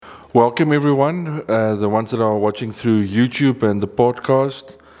Welcome everyone, the ones that are watching through YouTube and the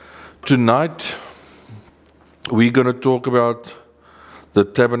podcast. Tonight, we're going to talk about the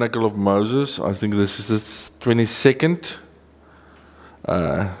Tabernacle of Moses. I think this is its 22nd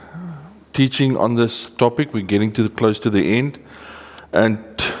teaching on this topic. We're getting close to the end.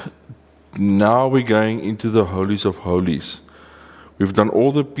 And now we're going into the Holies of Holies. We've done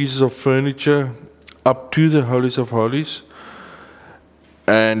all the pieces of furniture up to the Holies of Holies.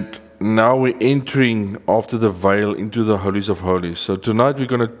 And now we're entering after the veil into the Holies of Holies. So tonight we're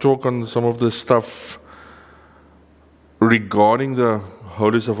going to talk on some of the stuff regarding the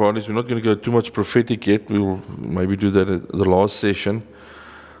Holies of Holies. We're not going to go too much prophetic yet. We'll maybe do that at the last session.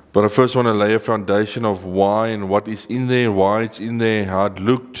 But I first want to lay a foundation of why and what is in there, why it's in there, how it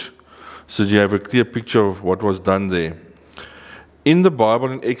looked, so you have a clear picture of what was done there. In the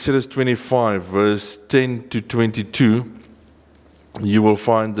Bible, in Exodus 25, verse 10 to 22, you will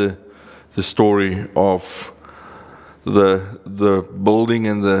find the story of the building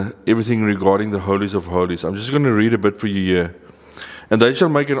and everything regarding the Holies of Holies. I'm just going to read a bit for you here. And they shall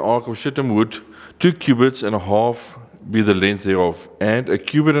make an ark of shittim wood, 2 cubits and a half be the length thereof, and a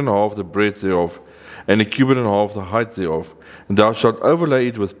cubit and a half the breadth thereof, and a cubit and a half the height thereof. And thou shalt overlay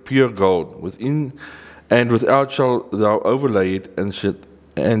it with pure gold, within and without shalt thou overlay it,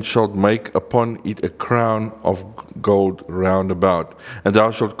 and shalt make upon it a crown of gold round about. And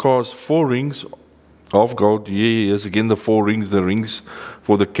thou shalt cast 4 rings of gold, yes, again the 4 rings, the rings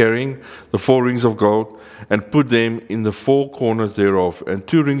for the carrying, the 4 rings of gold, and put them in the 4 corners thereof. And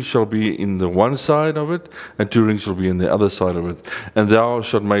 2 rings shall be in the one side of it, and 2 rings shall be in the other side of it. And thou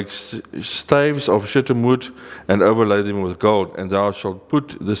shalt make staves of shittim wood, and overlay them with gold. And thou shalt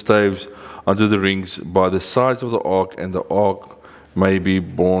put the staves unto the rings by the sides of the ark, and the ark may be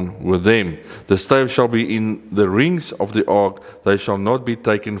borne with them. The staves shall be in the rings of the ark, they shall not be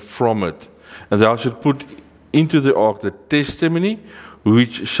taken from it. And thou shalt put into the ark the testimony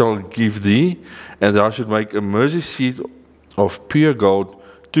which shall give thee, and thou shalt make a mercy seat of pure gold,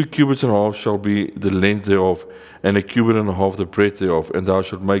 2 cubits and a half shall be the length thereof, and a cubit and a half the breadth thereof. And thou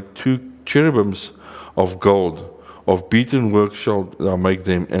shalt make 2 cherubims of gold, of beaten work shalt thou make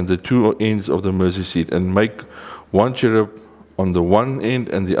them, and the 2 ends of the mercy seat, and make 1 cherub on the one end,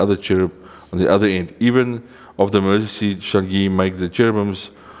 and the other cherub on the other end. Even of the mercy seat shall ye make the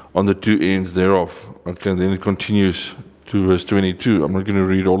cherubims on the 2 ends thereof. Okay, then it continues to verse 22. I'm not going to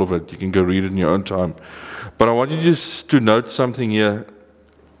read all of it. You can go read it in your own time. But I want you just to note something here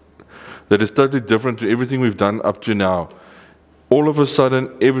that is totally different to everything we've done up to now. All of a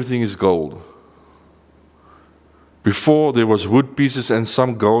sudden, everything is gold. Before, there was wood pieces and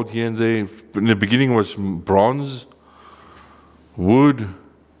some gold here and there. In the beginning was bronze, wood,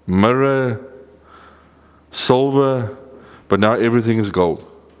 mirror, silver, but now everything is gold.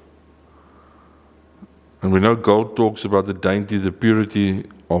 And we know gold talks about the dainty, the purity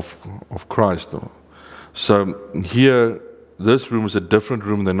of Christ. So here, this room is a different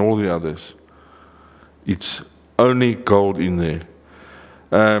room than all the others. It's only gold in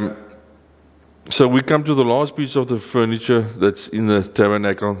there. So we come to the last piece of the furniture that's in the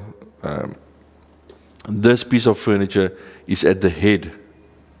tabernacle. This piece of furniture is at the head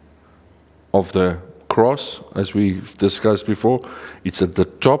of the cross, as we've discussed before. It's at the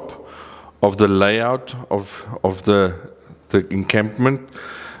top of the layout of the encampment,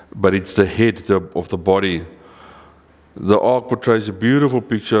 but it's the head of the body. The ark portrays a beautiful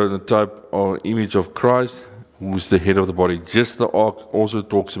picture and the type or image of Christ, who is the head of the body. Just the ark also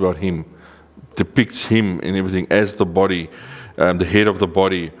talks about him, depicts him and everything as the body, the head of the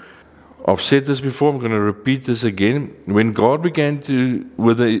body. I've said this before, I'm going to repeat this again. When God began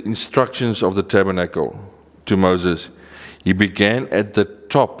with the instructions of the tabernacle to Moses, he began at the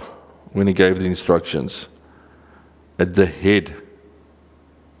top when he gave the instructions, at the head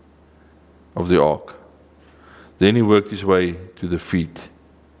of the ark. Then he worked his way to the feet.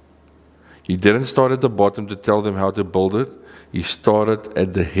 He didn't start at the bottom to tell them how to build it. He started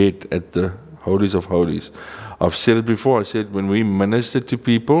at the head, at the Holies of Holies. I've said it before. I said when we minister to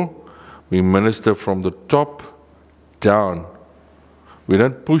people, we minister from the top down. We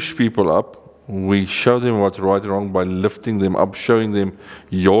don't push people up. We show them what's right and wrong by lifting them up, showing them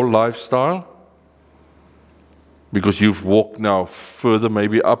your lifestyle. Because you've walked now further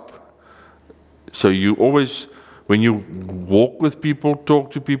maybe up. So you always, when you walk with people,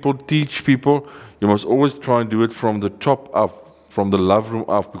 talk to people, teach people, you must always try and do it from the top up, from the love room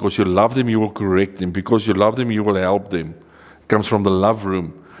up. Because you love them, you will correct them. Because you love them, you will help them. It comes from the love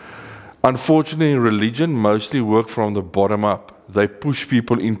room. Unfortunately, religion mostly work from the bottom up. They push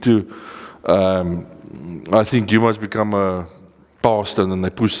people into, I think you must become a pastor, and then they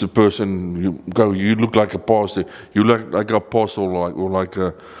push the person. You look like a pastor. You look like an apostle, or like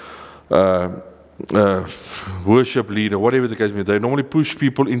a worship leader, whatever the case may be. They normally push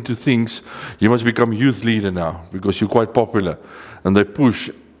people into things. You must become youth leader now because you're quite popular, and they push.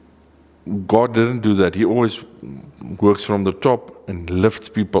 God didn't do that. He always works from the top and lifts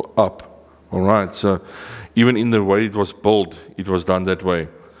people up. All right. So even in the way it was built, it was done that way.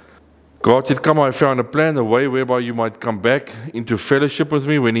 God said, "Come, I found a plan, a way whereby you might come back into fellowship with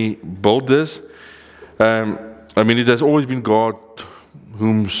me." When He built this, it has always been God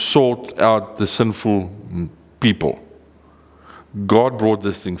whom sought out the sinful people. God brought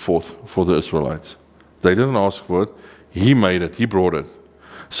this thing forth for the Israelites. They didn't ask for it. He made it. He brought it.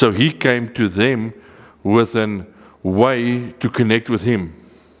 So He came to them with a way to connect with Him.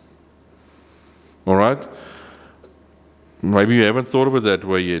 All right? Maybe you haven't thought of it that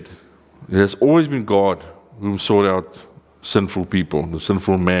way yet. It has always been God whom sought out sinful people, the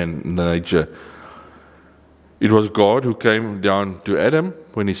sinful man in the nature. It was God who came down to Adam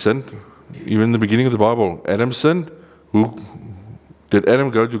when he sinned. Even in the beginning of the Bible, Adam sinned. Did Adam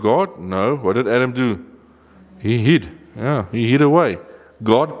go to God? No. What did Adam do? He hid. Yeah, he hid away.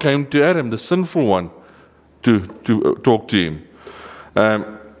 God came to Adam, the sinful one, to talk to him.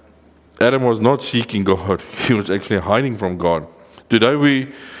 Adam was not seeking God. He was actually hiding from God. Today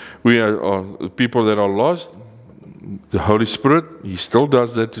we are people that are lost. The Holy Spirit, He still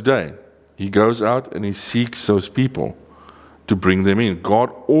does that today. He goes out and He seeks those people to bring them in. God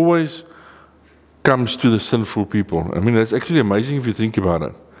always comes to the sinful people. That's actually amazing if you think about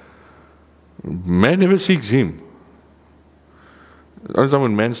it. Man never seeks Him. The only time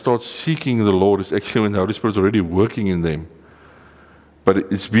when man starts seeking the Lord is actually when the Holy Spirit is already working in them. But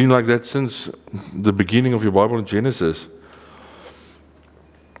it's been like that since the beginning of your Bible in Genesis.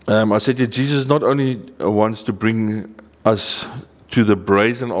 I said that Jesus not only wants to bring us to the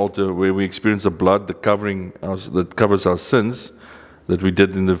brazen altar where we experience the blood, that covers our sins that we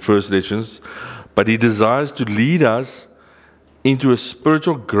did in the first lessons, but He desires to lead us into a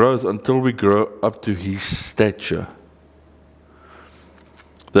spiritual growth until we grow up to His stature.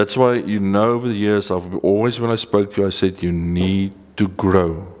 That's why, over the years, I've always, when I spoke to you, I said you need to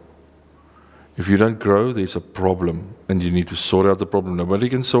grow. If you don't grow, there's a problem, and you need to sort out the problem. Nobody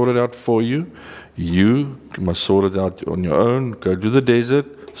can sort it out for you. You must sort it out on your own. Go to the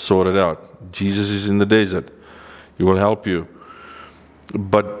desert, sort it out. Jesus is in the desert. He will help you.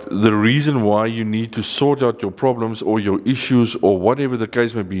 But the reason why you need to sort out your problems or your issues or whatever the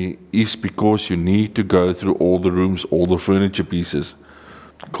case may be is because you need to go through all the rooms, all the furniture pieces.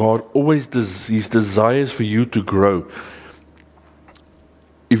 God always His desires for you to grow.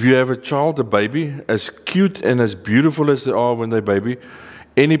 If you have a child, a baby, as cute and as beautiful as they are when they're baby,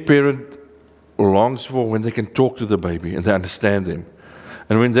 any parent longs for when they can talk to the baby and they understand them.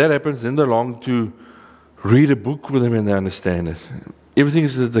 And when that happens, then they long to read a book with them and they understand it. Everything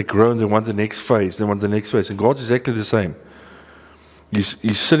is that they grow and they want the next phase. They want the next phase. And God's exactly the same.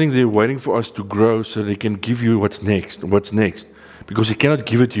 He's sitting there waiting for us to grow so that He can give you what's next. Because He cannot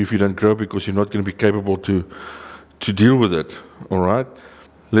give it to you if you don't grow, because you're not going to be capable to deal with it. All right?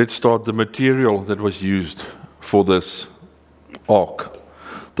 Let's start the material that was used for this ark.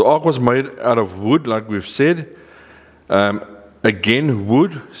 The ark was made out of wood, like we've said. Again,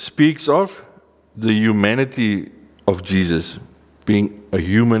 wood speaks of the humanity of Jesus, being a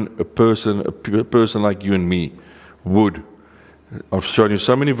human, a person like you and me. Wood. I've shown you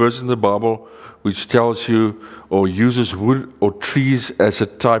so many verses in the Bible which tells you or uses wood or trees as a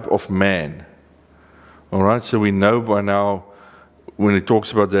type of man. All right, so we know by now, when it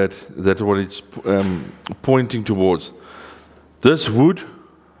talks about that what it's pointing towards. This wood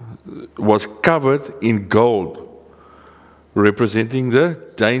was covered in gold, representing the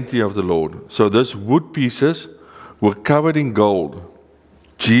deity of the Lord. So these wood pieces were covered in gold.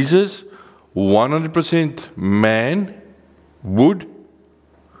 Jesus, 100% man, wood,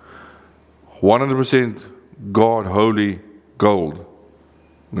 100% God, holy, gold.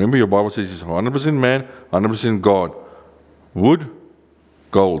 Remember, your Bible says he's 100% man, 100% God. Wood,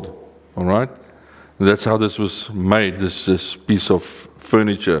 gold. All right? And that's how this was made, this piece of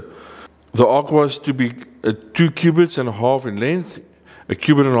furniture. The ark was to be 2 cubits and a half in length, a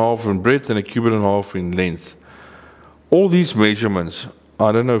cubit and a half in breadth, and a cubit and a half in length. All these measurements,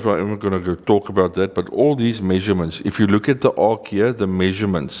 I don't know if I'm going to go talk about that, but all these measurements, if you look at the ark here, the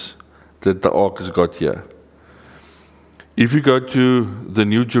measurements that the ark has got here. If you go to the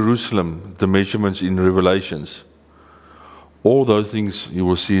New Jerusalem, the measurements in Revelations, all those things you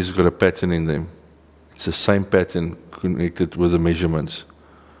will see has got a pattern in them. It's the same pattern connected with the measurements.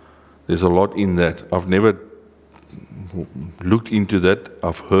 There's a lot in that. I've never looked into that.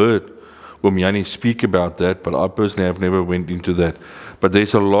 I've heard Wumyani speak about that, but I personally have never went into that. But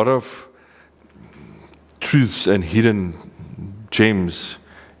there's a lot of truths and hidden gems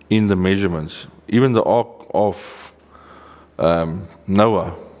in the measurements. Even the ark of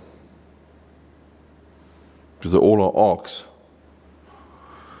Noah, because all are arks.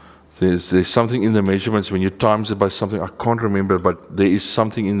 There's something in the measurements when you times it by something, I can't remember, but there is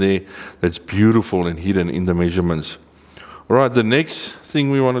something in there that's beautiful and hidden in the measurements. All right, the next thing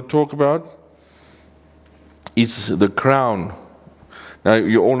we want to talk about is the crown. Now,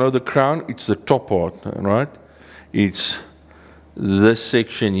 you all know the crown, it's the top part, right? It's this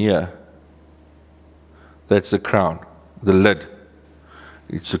section here. That's the crown, the lid.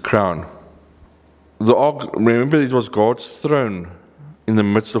 It's the crown. The ark, remember, it was God's throne in the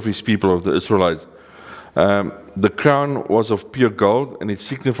midst of his people, of the Israelites. The crown was of pure gold, and it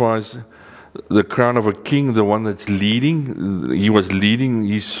signifies the crown of a king, the one that's leading. He was leading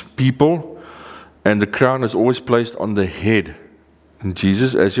his people, and the crown is always placed on the head. And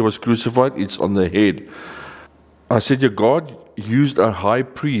Jesus, as he was crucified, it's on the head. I said, your God used a high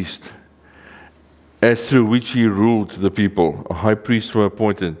priest as through which he ruled the people. A high priest were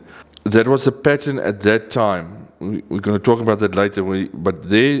appointed. That was a pattern at that time. We're going to talk about that later. But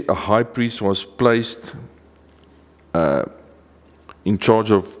there, a high priest was placed in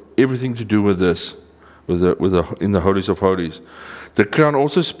charge of everything to do with this, in the holies of holies. The crown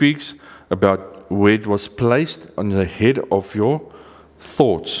also speaks about where it was placed on the head of your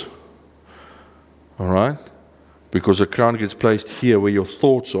thoughts. All right? Because the crown gets placed here where your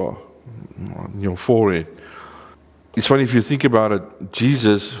thoughts are, on your forehead. It's funny if you think about it.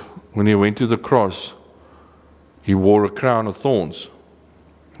 Jesus, when he went to the cross, he wore a crown of thorns.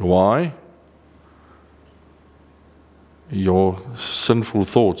 Why? Your sinful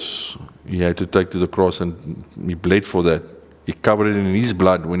thoughts he had to take to the cross, and he bled for that. He covered it in his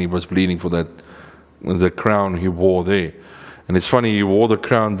blood when he was bleeding for that, the crown he wore there. And it's funny, he wore the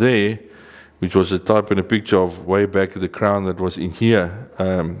crown there, which was a type and a picture of way back the crown that was in here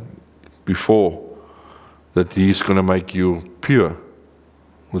before, that he's going to make you pure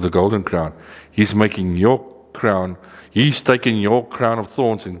with the golden crown. He's making your crown, he's taking your crown of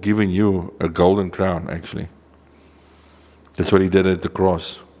thorns and giving you a golden crown, actually. That's what he did at the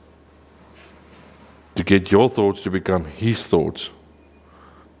cross. To get your thoughts to become his thoughts.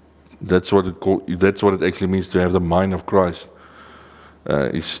 That's what it actually means to have the mind of Christ.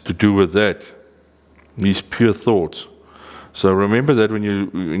 Is to do with that. These pure thoughts. So remember that when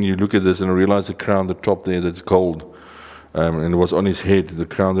you look at this and realize the crown, the top there, that's gold. And it was on his head, the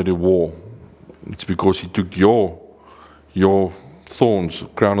crown that he wore. It's because he took your thorns,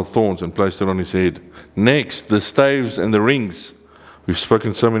 crown of thorns, and placed it on his head. Next, the staves and the rings. We've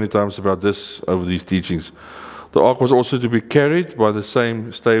spoken so many times about this over these teachings. The ark was also to be carried by the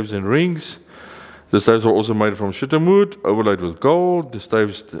same staves and rings. The staves were also made from shittim wood, overlaid with gold. The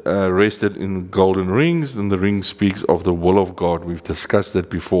staves rested in golden rings, and the ring speaks of the will of God. We've discussed that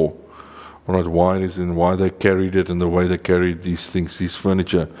before. All right, why it is and why they carried it and the way they carried these things, this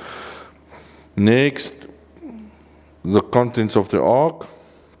furniture. Next, the contents of the ark.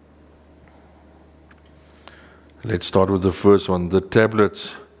 Let's start with the first one, the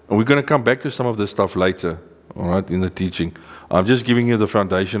tablets. And we're going to come back to some of this stuff later, all right, in the teaching. I'm just giving you the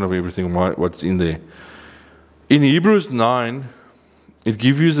foundation of everything, what's in there. In Hebrews 9, it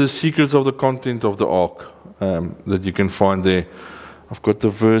gives you the secrets of the content of the ark that you can find there. I've got the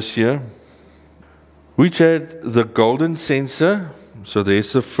verse here. Which had the golden censer, so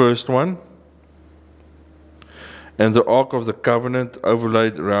there's the first one. And the ark of the covenant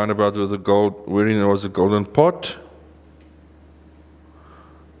overlaid round about with the gold, wherein there was a golden pot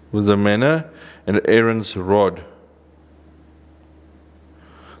with the manna and Aaron's rod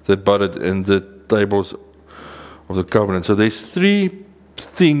that budded, and the tables of the covenant. So there's three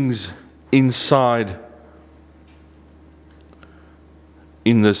things inside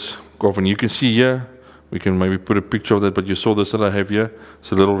in this coffin. You can see here, we can maybe put a picture of that, but you saw this that I have here.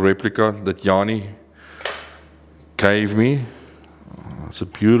 It's a little replica that Yanni gave me. It's a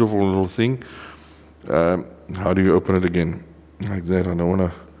beautiful little thing. How do you open it again? Like that, I don't want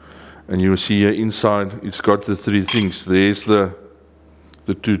to. And you will see here inside, it's got the three things. There's the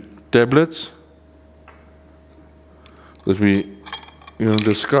two tablets that we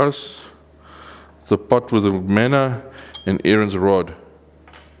discuss, the pot with the manna, and Aaron's rod.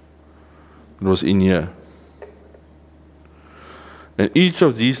 It was in here. And each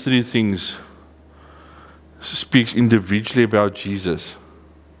of these three things speaks individually about Jesus.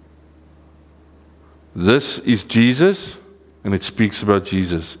 This is Jesus, and it speaks about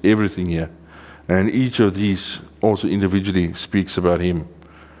Jesus, everything here. And each of these also individually speaks about him.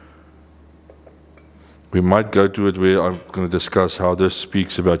 We might go to it where I'm going to discuss how this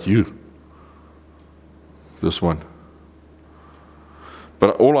speaks about you. This one.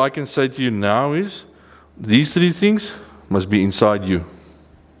 But all I can say to you now is, these three things must be inside you.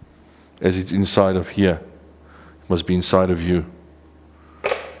 As it's inside of here. It must be inside of you.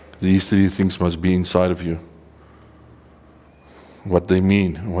 These three things must be inside of you. What they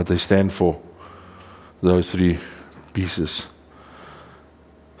mean, what they stand for. Those three pieces.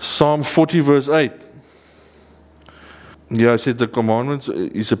 Psalm 40 verse 8. Yeah, I said the commandments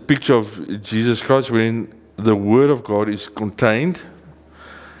is a picture of Jesus Christ when the word of God is contained.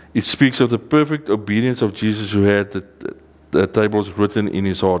 It speaks of the perfect obedience of Jesus who had the tables written in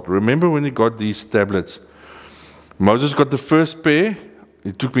his heart. Remember when he got these tablets? Moses got the first pair.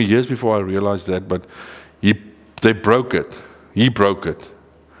 It took me years before I realized that, but they broke it. He broke it.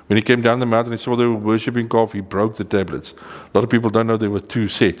 When he came down the mountain and saw they were worshipping calf, he broke the tablets. A lot of people don't know there were two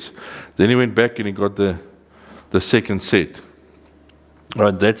sets. Then he went back and he got the second set.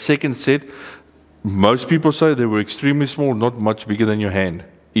 Right, that second set, most people say they were extremely small, not much bigger than your hand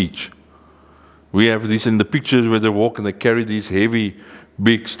each. We have these in the pictures where they walk and they carry these heavy,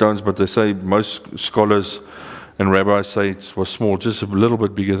 big stones, but they say most scholars and rabbis say it was small, just a little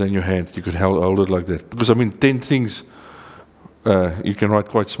bit bigger than your hand. You could hold it like that. Because 10 things you can write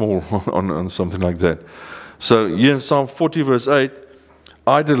quite small on something like that. So here in Psalm 40 verse 8,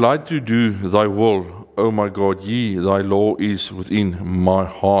 I delight to do thy will, O my God, thy law is within my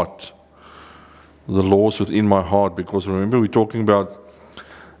heart. The law is within my heart, because remember we're talking about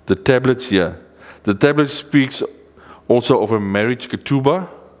the tablets here. The tablet speaks also of a marriage ketubah,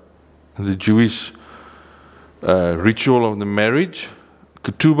 the Jewish ritual of the marriage.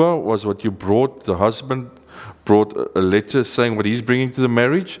 Ketubah was what you brought, the husband brought a letter saying what he's bringing to the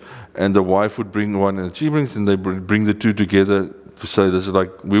marriage, and the wife would bring one and she brings, and they bring the two together to say this is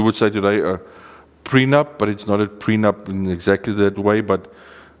like, we would say today a prenup, but it's not a prenup in exactly that way, but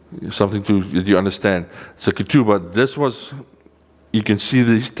something that you understand. So ketubah, this was, you can see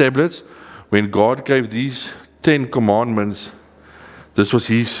these tablets, when God gave these 10 commandments, this was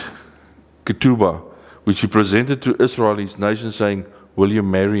his ketubah, which he presented to Israel, his nation, saying, will you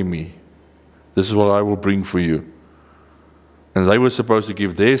marry me? This is what I will bring for you. And they were supposed to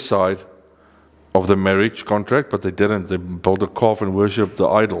give their side of the marriage contract, but they didn't. They built a calf and worshipped the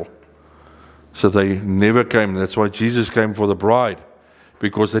idol. So they never came. That's why Jesus came for the bride,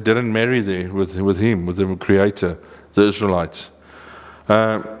 because they didn't marry there with him, with the Creator, the Israelites.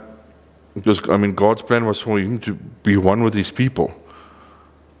 Because God's plan was for him to be one with his people,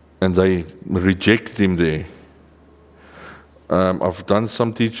 and they rejected him there. I've done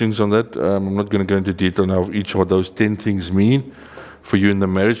some teachings on that. I'm not going to go into detail now of each of those 10 things mean for you in the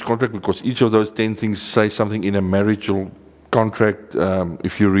marriage contract, because each of those 10 things say something in a marital contract.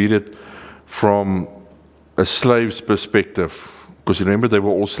 If you read it from a slave's perspective, because remember they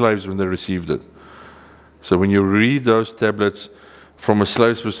were all slaves when they received it. So when you read those tablets from a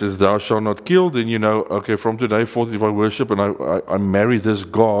slave's perspective, thou shalt not kill, then you know, okay, from today forth, if I worship and I marry this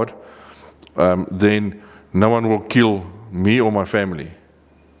God, then no one will kill me or my family.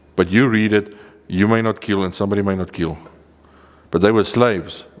 But you read it, you may not kill and somebody may not kill. But they were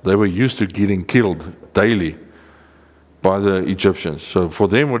slaves. They were used to getting killed daily by the Egyptians. So for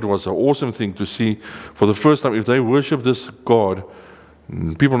them it was an awesome thing to see for the first time, if they worship this God,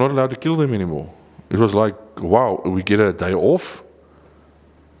 people are not allowed to kill them anymore. It was like, wow, we get a day off.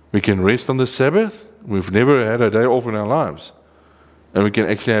 We can rest on the Sabbath. We've never had a day off in our lives. And we can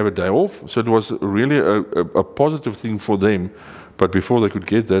actually have a day off. So it was really a positive thing for them. But before they could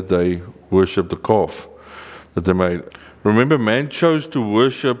get that, they worshipped the calf that they made. Remember, man chose to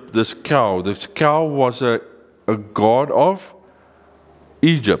worship this cow. This cow was a god of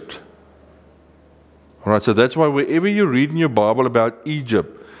Egypt. All right, so that's why wherever you read in your Bible about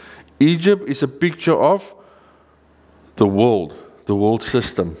Egypt, Egypt is a picture of the world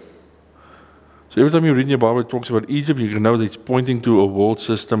system. So every time you read in your Bible, it talks about Egypt, you can know that it's pointing to a world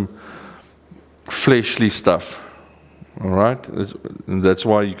system, fleshly stuff. All right? And that's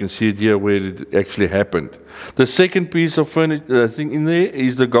why you can see it here where it actually happened. The second piece of furniture thing in there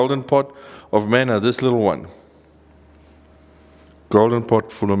is the golden pot of manna, this little one. Golden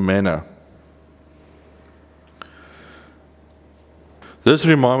pot full of manna. This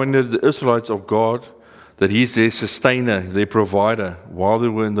reminded the Israelites of God that He's their sustainer, their provider, while they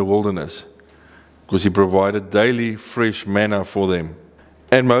were in the wilderness. Because He provided daily fresh manna for them.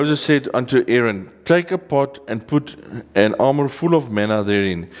 And Moses said unto Aaron, take a pot and put an armor full of manna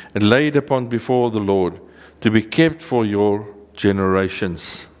therein, and lay it upon before the Lord, to be kept for your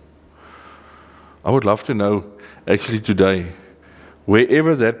generations. I would love to know actually today,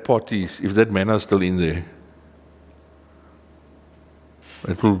 wherever that pot is, if that manna is still in there,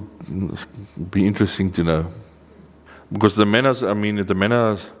 it will be interesting to know. Because the manna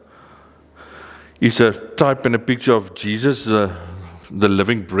is a type and a picture of Jesus, the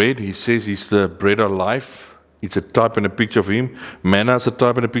living bread. He says he's the bread of life. It's a type and a picture of him. Manna is a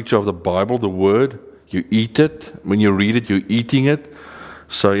type and a picture of the Bible, the Word. You eat it. When you read it, you're eating it.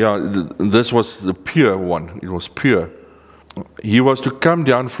 So this was the pure one. It was pure. He was to come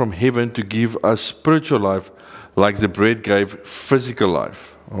down from heaven to give us spiritual life like the bread gave physical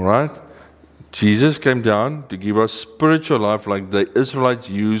life. All right? Jesus came down to give us spiritual life like the Israelites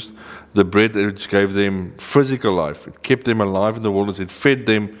used the bread which gave them physical life. It kept them alive in the wilderness. It fed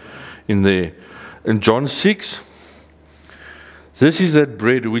them in there. In John 6, this is that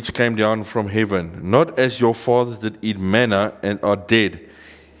bread which came down from heaven, not as your fathers did eat manna and are dead.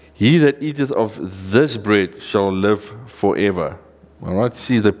 He that eateth of this bread shall live forever. All right,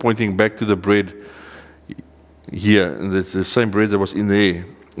 see, they're pointing back to the bread here. And it's the same bread that was in there,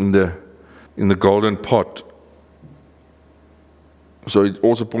 in the golden pot. So it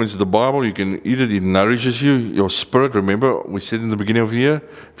also points to the Bible. You can eat it. It nourishes you, your spirit. Remember, we said in the beginning of the year,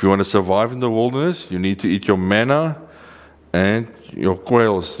 if you want to survive in the wilderness, you need to eat your manna and your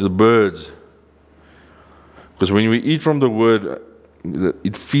quails, the birds. Because when we eat from the Word,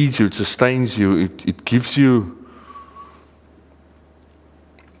 it feeds you, it sustains you, it gives you,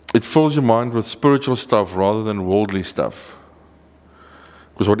 it fills your mind with spiritual stuff rather than worldly stuff.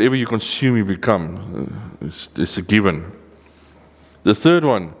 Because whatever you consume, you become. It's a given. The third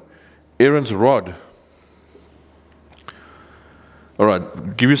one, Aaron's rod. All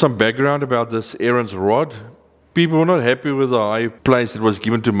right, give you some background about this Aaron's rod. People were not happy with the high place that was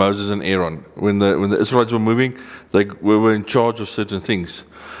given to Moses and Aaron. When the Israelites were moving, they were in charge of certain things.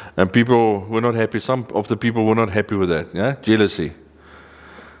 And people were not happy. Some of the people were not happy with that. Yeah? Jealousy.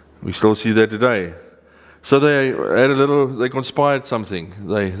 We still see that today. So they conspired something.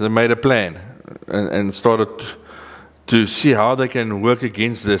 They made a plan and started to see how they can work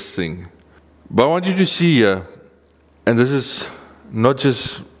against this thing. But I want you to see here, and this is not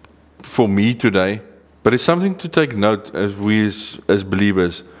just for me today, but it's something to take note as we as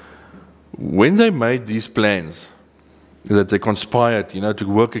believers. When they made these plans, that they conspired, to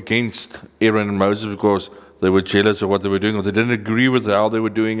work against Aaron and Moses because they were jealous of what they were doing, or they didn't agree with how they were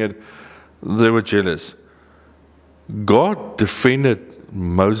doing it, they were jealous. God defended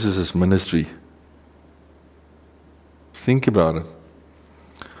Moses' ministry. Think about it.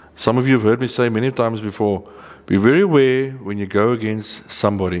 Some of you have heard me say many times before, be very aware when you go against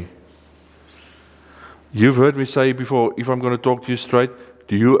somebody. You've heard me say before, if I'm going to talk to you straight,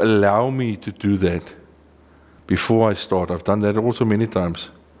 do you allow me to do that before I start? I've done that also many times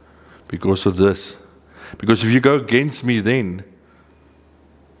because of this. Because if you go against me then,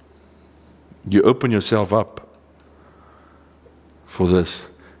 you open yourself up for this.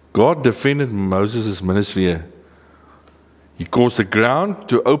 God defended Moses' ministry here. He caused the ground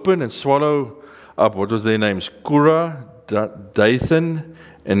to open and swallow up, what was their names? Korah, Dathan,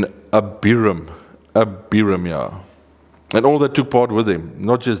 and Abiram. Yeah. And all that took part with them,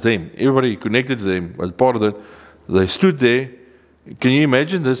 not just them. Everybody connected to them was part of it. They stood there. Can you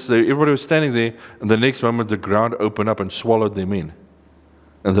imagine this? Everybody was standing there, and the next moment the ground opened up and swallowed them in.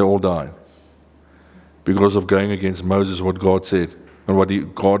 And they all died. Because of going against Moses, what God said, and what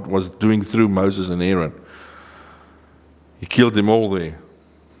God was doing through Moses and Aaron. He killed them all there.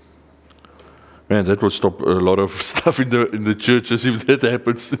 Man, that would stop a lot of stuff in the churches if that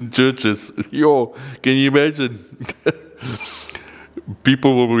happens in churches. Can you imagine?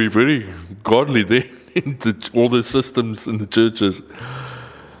 People will be very godly there in all the systems in the churches.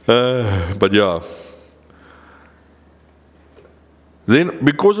 But yeah. Then,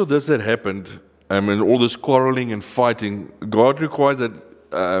 because of this that happened, and all this quarreling and fighting, God required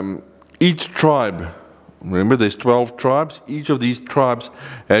that each tribe, remember there's 12 tribes, each of these tribes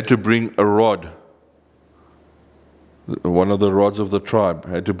had to bring a rod. One of the rods of the tribe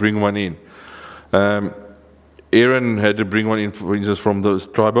had to bring one in. Aaron had to bring one in, for instance, from the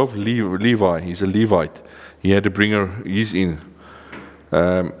tribe of Levi. He's a Levite. He had to bring his in.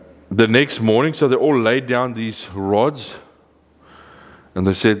 The next morning, so they all laid down these rods, and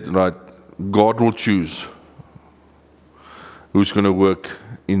they said, right, God will choose who's going to work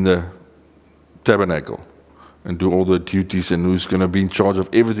in the tabernacle and do all the duties, and who's going to be in charge of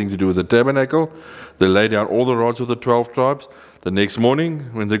everything to do with the tabernacle. They laid down all the rods of the 12 tribes. The next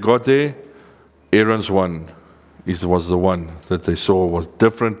morning, when they got there, Aaron's one was the one that they saw was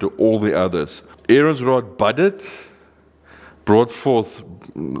different to all the others. Aaron's rod budded, brought forth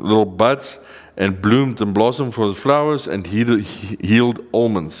little buds and bloomed and blossomed for the flowers and healed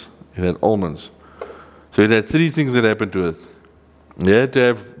almonds. It had almonds. So it had three things that happened to it. It had to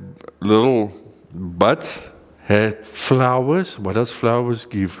have little buds, had flowers. What does flowers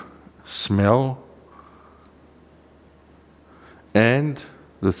give? Smell. And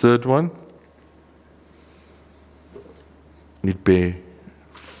the third one, it bear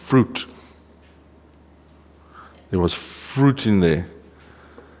fruit. There was fruit in there.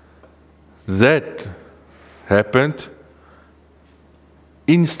 That happened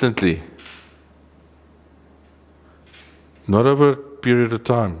instantly. Not over a period of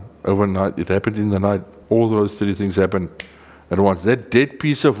time, overnight. It happened in the night. All those three things happened at once. That dead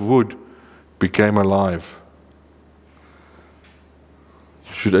piece of wood became alive.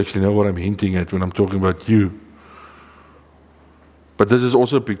 You should actually know what I'm hinting at when I'm talking about you. But this is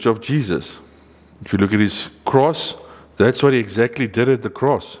also a picture of Jesus. If you look at his cross, that's what he exactly did at the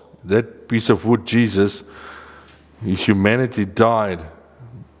cross. That piece of wood, Jesus, his humanity died,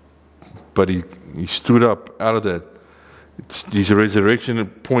 but he stood up out of that. His resurrection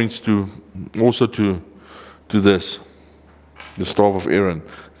points to also to this, the staff of Aaron.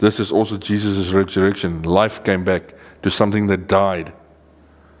 This is also Jesus' resurrection. Life came back to something that died.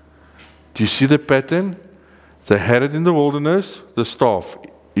 Do you see the pattern? They had it in the wilderness, the staff.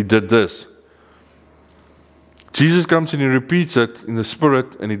 He did this. Jesus comes and he repeats it in the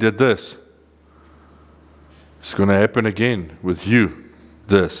Spirit, and he did this. It's going to happen again with you,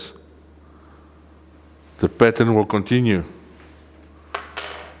 this. The pattern will continue.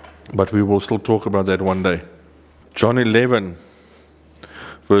 But we will still talk about that one day. John 11,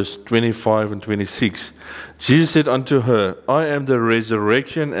 verse 25 and 26. Jesus said unto her, I am the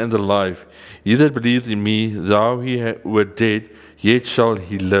resurrection and the life. He that believeth in me, though he were dead, yet shall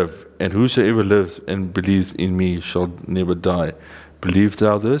he live. And whosoever lives and believeth in me shall never die. Believe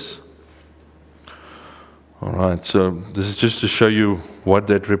thou this? All right, so this is just to show you what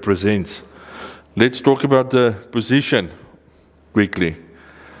that represents. Let's talk about the position quickly.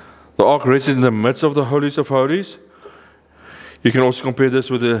 The ark rested in the midst of the holies of holies. You can also compare this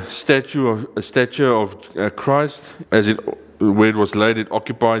with a statue of Christ, where it was laid. It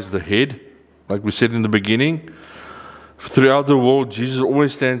occupies the head, like we said in the beginning. Throughout the world, Jesus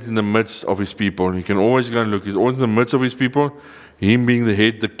always stands in the midst of his people. You can always go and look. He's always in the midst of his people. Him being the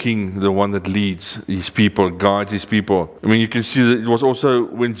head, the king, the one that leads his people, guides his people. I mean, you can see that it was also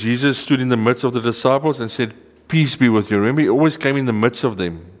when Jesus stood in the midst of the disciples and said, peace be with you. Remember, he always came in the midst of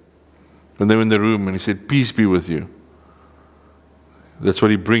them when they were in the room, and he said, peace be with you. That's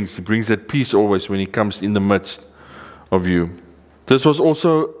what he brings. He brings that peace always when he comes in the midst of you. This was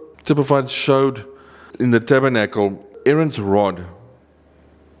also typified, showed in the tabernacle, Aaron's rod,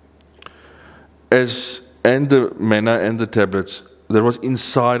 and the manna and the tablets that was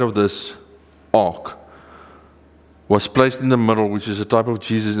inside of this ark was placed in the middle, which is a type of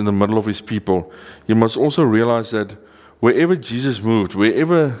Jesus in the middle of his people. You must also realize that wherever Jesus moved,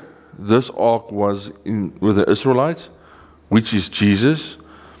 wherever this ark was with the Israelites, which is Jesus.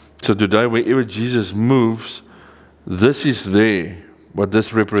 So today, wherever Jesus moves, this is there, what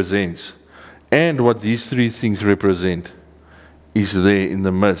this represents. And what these three things represent is there in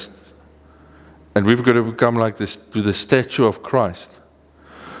the midst. And we've got to become like this to the statue of Christ.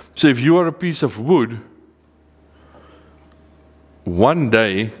 So if you are a piece of wood, one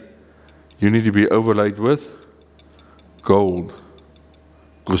day you need to be overlaid with gold,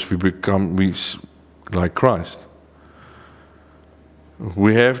 because we like Christ.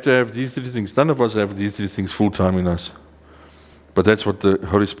 We have to have these three things. None of us have these three things full time in us. But that's what the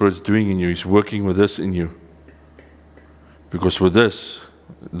Holy Spirit's doing in you. He's working with this in you. Because with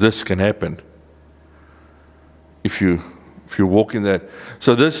this can happen. If you walk in that.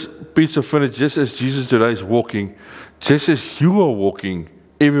 So this piece of furniture, just as Jesus today is walking, just as you are walking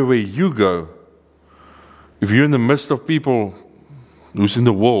everywhere you go, if you're in the midst of people who's in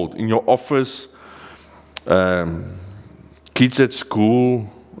the world, in your office, kids at school,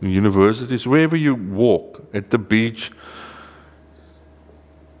 universities, wherever you walk, at the beach,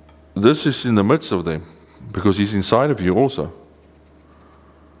 this is in the midst of them, because he's inside of you also.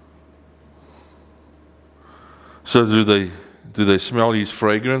 So do they smell his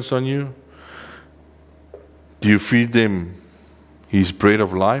fragrance on you? Do you feed them his bread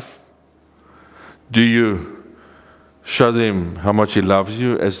of life? Do you show them how much he loves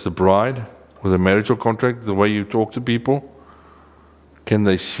you as the bride with a marital contract, the way you talk to people? Can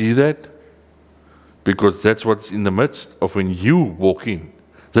they see that? Because that's what's in the midst of when you walk in.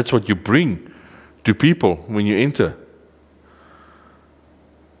 That's what you bring to people when you enter.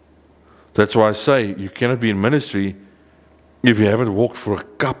 That's why I say you cannot be in ministry if you haven't walked for a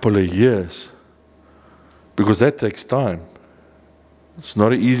couple of years, because that takes time. It's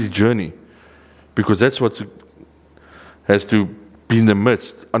not an easy journey, because that's what has to be in the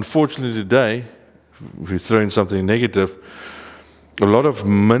midst. Unfortunately today, if we throw in something negative, a lot of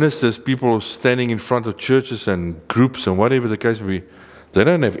ministers, people standing in front of churches and groups and whatever the case may be, they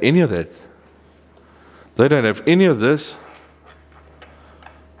don't have any of that. They don't have any of this,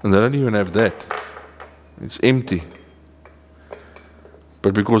 and they don't even have that. It's empty.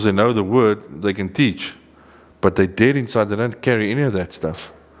 But because they know the word, they can teach. But they're dead inside, they don't carry any of that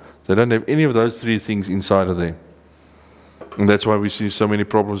stuff. They don't have any of those three things inside of them. And that's why we see so many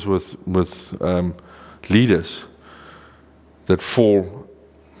problems with leaders that fall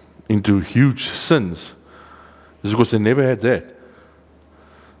into huge sins. It's because they never had that.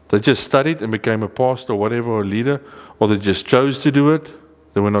 They just studied and became a pastor or whatever, or a leader, or they just chose to do it.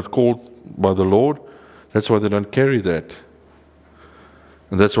 They were not called by the Lord. That's why they don't carry that.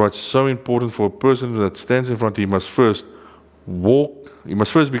 And that's why it's so important for a person that stands in front, he must first walk, he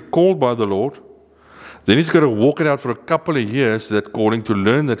must first be called by the Lord. Then he's got to walk it out for a couple of years, that calling, to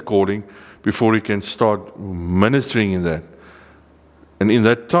learn that calling, before he can start ministering in that. And in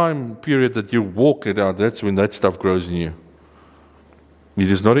that time period that you walk it out, that's when that stuff grows in you.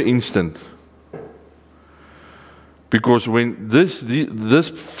 It is not an instant. Because when this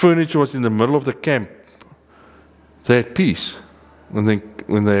furniture was in the middle of the camp, they had peace when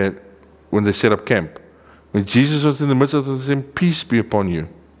they set up camp. When Jesus was in the midst of them, peace be upon you.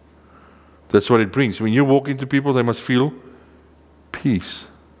 That's what it brings. When you walk into people, they must feel peace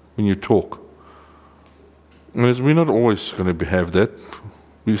when you talk. And we're not always going to have that.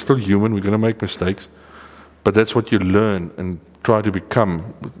 We're still human. We're going to make mistakes. But that's what you learn and try to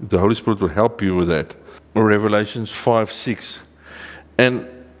become. The Holy Spirit will help you with that. Revelations 5:6. And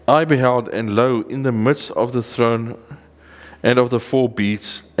I beheld, and lo, in the midst of the throne and of the four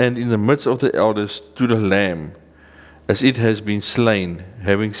beasts, and in the midst of the elders stood a lamb, as it has been slain,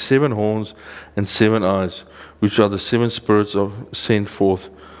 having 7 horns and 7 eyes, which are the 7 spirits sent forth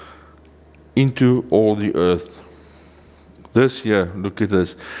into all the earth. This here, look at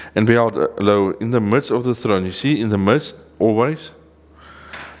this. And behold, lo, in the midst of the throne, you see, in the midst, always,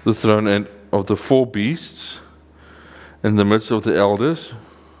 the throne and of the 4 beasts, in the midst of the elders,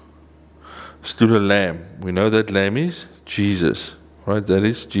 stood a lamb. We know that lamb is Jesus, right? That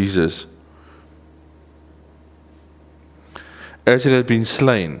is Jesus. As it had been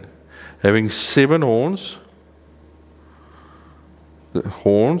slain, having 7 horns, the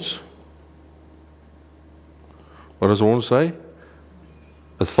horns, what does horns say?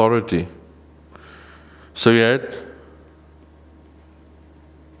 Authority. So you had,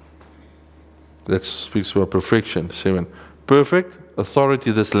 that speaks about perfection, 7. Perfect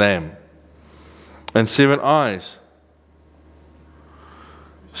authority, this lamb. And 7 eyes.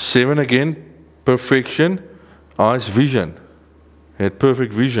 7 again, perfection, eyes, vision. He had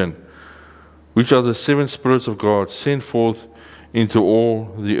perfect vision, which are the 7 spirits of God sent forth into all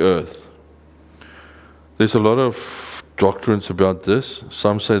the earth. There's a lot of doctrines about this.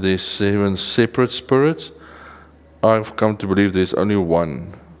 Some say there's 7 separate spirits. I've come to believe there's only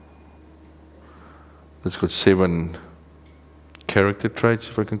one that's got 7 character traits,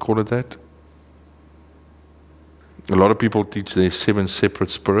 if I can call it that. A lot of people teach there's 7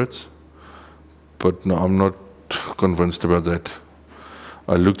 separate spirits, but no, I'm not convinced about that.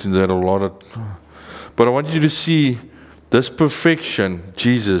 I looked into that a lot. But I want you to see this perfection,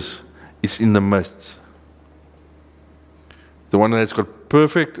 Jesus, is in the midst. The one that's got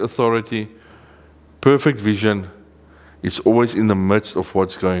perfect authority, perfect vision, is always in the midst of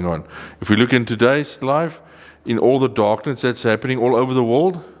what's going on. If we look in today's life, in all the darkness that's happening all over the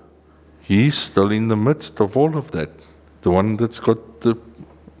world, He's still in the midst of all of that. The one that's got the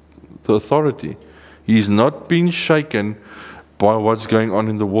authority. He's not been shaken by what's going on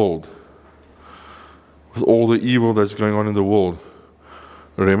in the world. With all the evil that's going on in the world.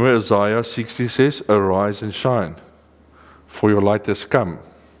 Remember Isaiah 60 says, arise and shine, for your light has come.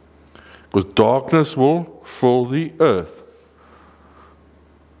 Because darkness will fill the earth.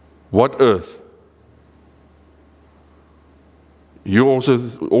 What earth? You also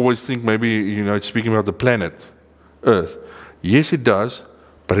always think maybe, it's speaking about the planet, earth. Yes, it does,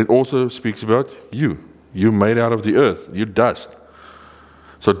 but it also speaks about you. You're made out of the earth. You're dust.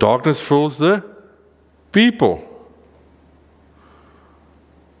 So darkness fills the people.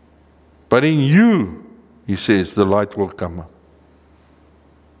 But in you, he says, the light will come up.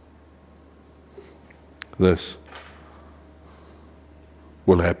 This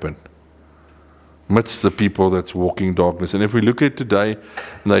will happen amidst the people that's walking darkness. And if we look at today,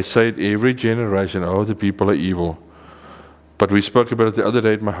 and they say it every generation, oh, the people are evil. But we spoke about it the other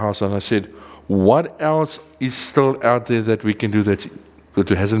day at my house, and I said, what else is still out there that we can do that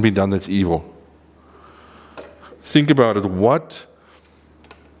hasn't been done that's evil? Think about it. What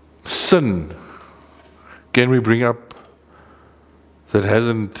sin can we bring up that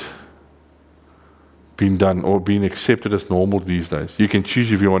hasn't been done or been accepted as normal these days? You can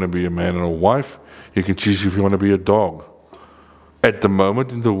choose if you want to be a man or a wife. You can choose if you want to be a dog. At the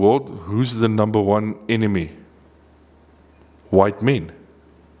moment in the world, who's the number one enemy? White men.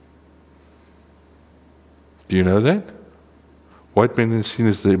 Do you know that? White men are seen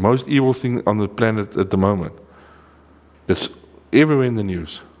as the most evil thing on the planet at the moment. It's everywhere in the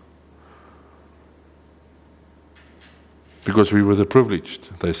news. Because we were the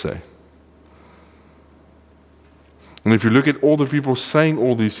privileged, they say. And if you look at all the people saying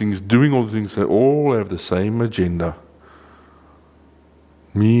all these things, doing all the things, they all have the same agenda.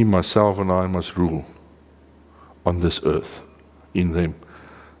 Me, myself, and I must rule on this earth, in them.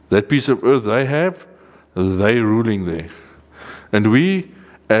 That piece of earth they have, they're ruling there. And we,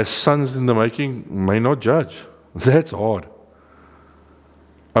 as sons in the making, may not judge. That's hard.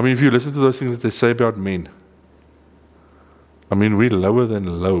 I mean, if you listen to those things that they say about men, I mean, we're lower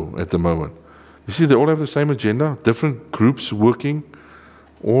than low at the moment. You see, they all have the same agenda, different groups working,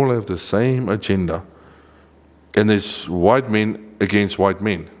 all have the same agenda. And there's white men against white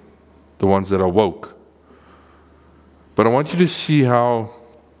men, the ones that are woke. But I want you to see how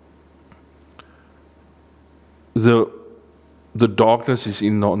the darkness is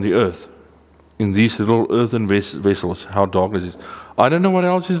on the earth, in these little earthen vessels, how darkness is. I don't know what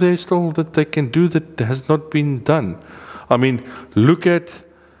else is there still that they can do that has not been done. I mean, look at,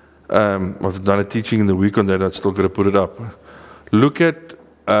 I've done a teaching in the week on that, I'm still going to put it up. Look at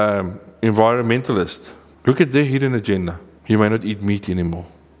environmentalists. Look at their hidden agenda. You may not eat meat anymore.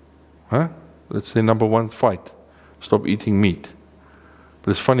 Huh? That's their number one fight. Stop eating meat.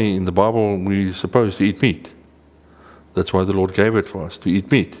 But it's funny, in the Bible, we're supposed to eat meat. That's why the Lord gave it for us, to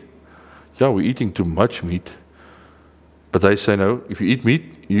eat meat. Yeah, we're eating too much meat. But they say, no, if you eat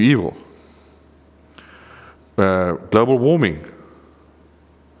meat, you're evil. Global warming.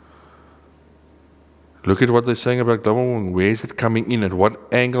 Look at what they're saying about global warming. Where is it coming in? At what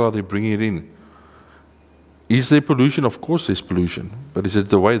angle are they bringing it in? Is there pollution? Of course there's pollution. But is it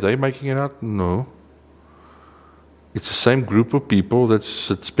the way they're making it out? No. It's the same group of people that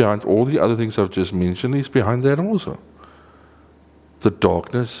sits behind all the other things I've just mentioned, is behind that also. The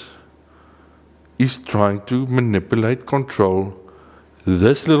darkness is trying to manipulate, control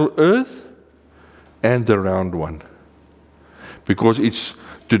this little earth and the round one. Because it's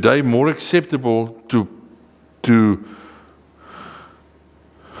today more acceptable to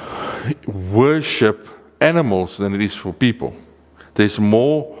worship animals than it is for people. There's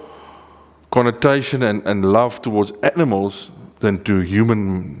more connotation and love towards animals than to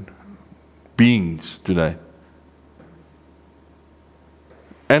human beings today.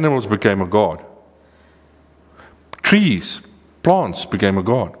 Animals became a god. Trees, plants became a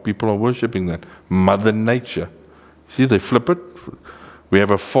god. People are worshipping that. Mother Nature. See, they flip it. We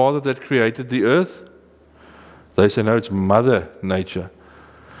have a Father that created the earth. They say, no, it's Mother Nature.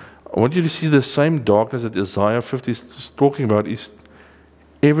 I want you to see the same darkness that Isaiah 50 is talking about is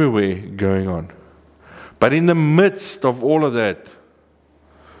everywhere going on. But in the midst of all of that,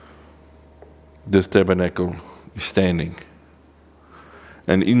 this tabernacle is standing.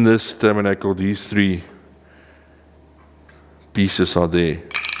 And in this tabernacle, these three pieces are there.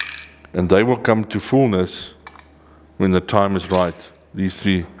 And they will come to fullness when the time is right. These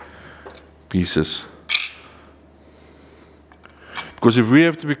three pieces. Because if we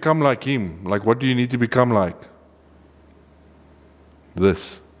have to become like Him, like what do you need to become like?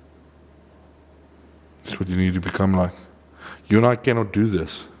 This. That's what you need to become like. You and I cannot do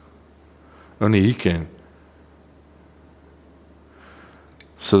this. Only He can.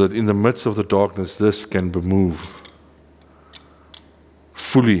 So that in the midst of the darkness, this can be moved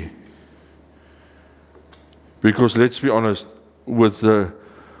fully. Because let's be honest, with the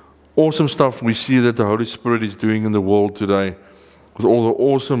awesome stuff we see that the Holy Spirit is doing in the world today, with all the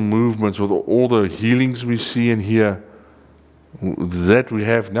awesome movements, with all the healings we see and hear, that we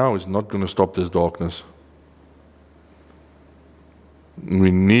have now is not going to stop this darkness. We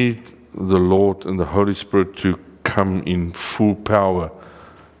need the Lord and the Holy Spirit to come in full power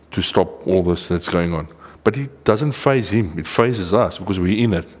to stop all this that's going on. But it doesn't faze Him. It phases us because we're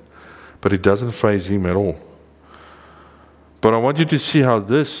in it. But it doesn't faze Him at all. But I want you to see how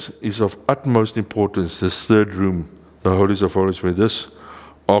this is of utmost importance, this third room, the Holies of Holies, where this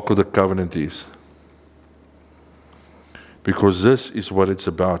Ark of the Covenant is. Because this is what it's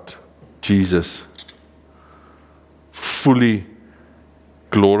about. Jesus. fully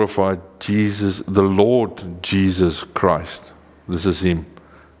glorified Jesus, the Lord Jesus Christ. This is Him.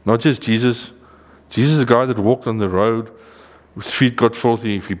 Not just Jesus. Jesus is a guy that walked on the road, his feet got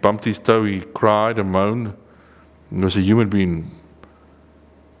filthy, if he bumped his toe, he cried and moaned. He was a human being.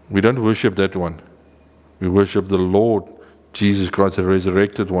 We don't worship that one. We worship the Lord Jesus Christ, the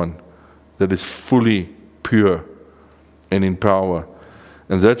resurrected one, that is fully pure and in power.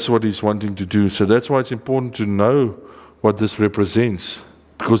 And that's what He's wanting to do. So that's why it's important to know what this represents,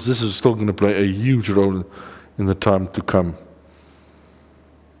 because this is still going to play a huge role in the time to come.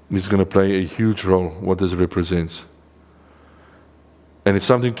 It's going to play a huge role, what this represents. And it's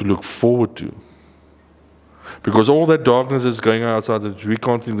something to look forward to. Because all that darkness is going on outside, we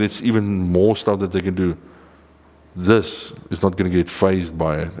can't think there's even more stuff that they can do. This is not going to get fazed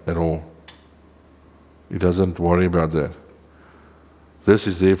by it at all. He doesn't worry about that. This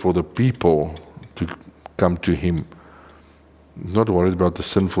is there for the people to come to Him. He's not worried about the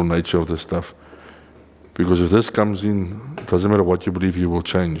sinful nature of the stuff. Because if this comes in, it doesn't matter what you believe, you will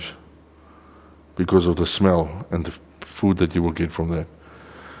change. Because of the smell and the food that you will get from that.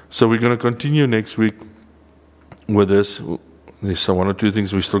 So we're going to continue next week with this. There's some one or two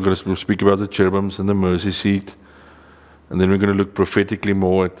things we still got to speak about, the cherubims and the mercy seat. And then we're going to look prophetically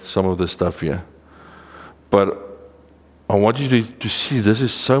more at some of the stuff here. But I want you to see this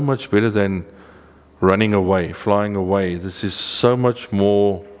is so much better than running away, flying away. This is so much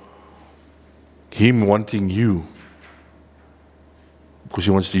more Him wanting you. Because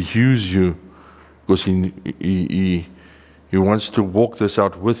He wants to use you. Because He wants to walk this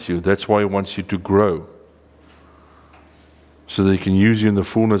out with you. That's why He wants you to grow. So that He can use you in the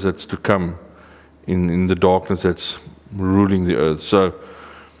fullness that's to come. In the darkness that's ruling the earth. So,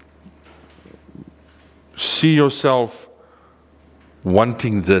 see yourself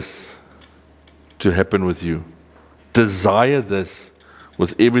wanting this to happen with you. Desire this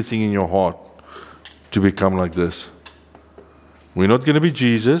with everything in your heart to become like this. We're not going to be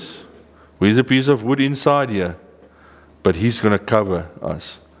Jesus. We're a piece of wood inside here. But He's going to cover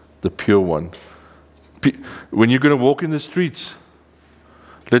us, the pure one. When you're going to walk in the streets,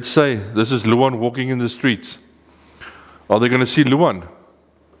 let's say this is Luan walking in the streets. Are they going to see Luan?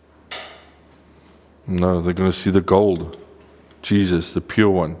 No, they're going to see the gold. Jesus, the pure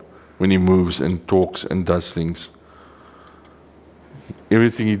one, when He moves and talks and does things.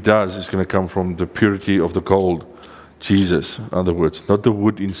 Everything He does is going to come from the purity of the gold. Jesus, in other words, not the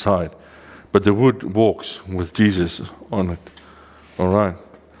wood inside, but the wood walks with Jesus on it. All right.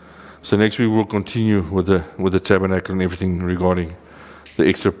 So next week we'll continue with the tabernacle and everything regarding the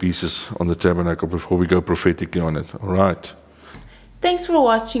extra pieces on the tabernacle before we go prophetically on it. All right. Thanks for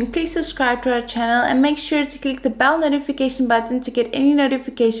watching. Please subscribe to our channel and make sure to click the bell notification button to get any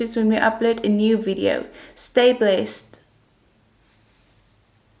notifications when we upload a new video. Stay blessed.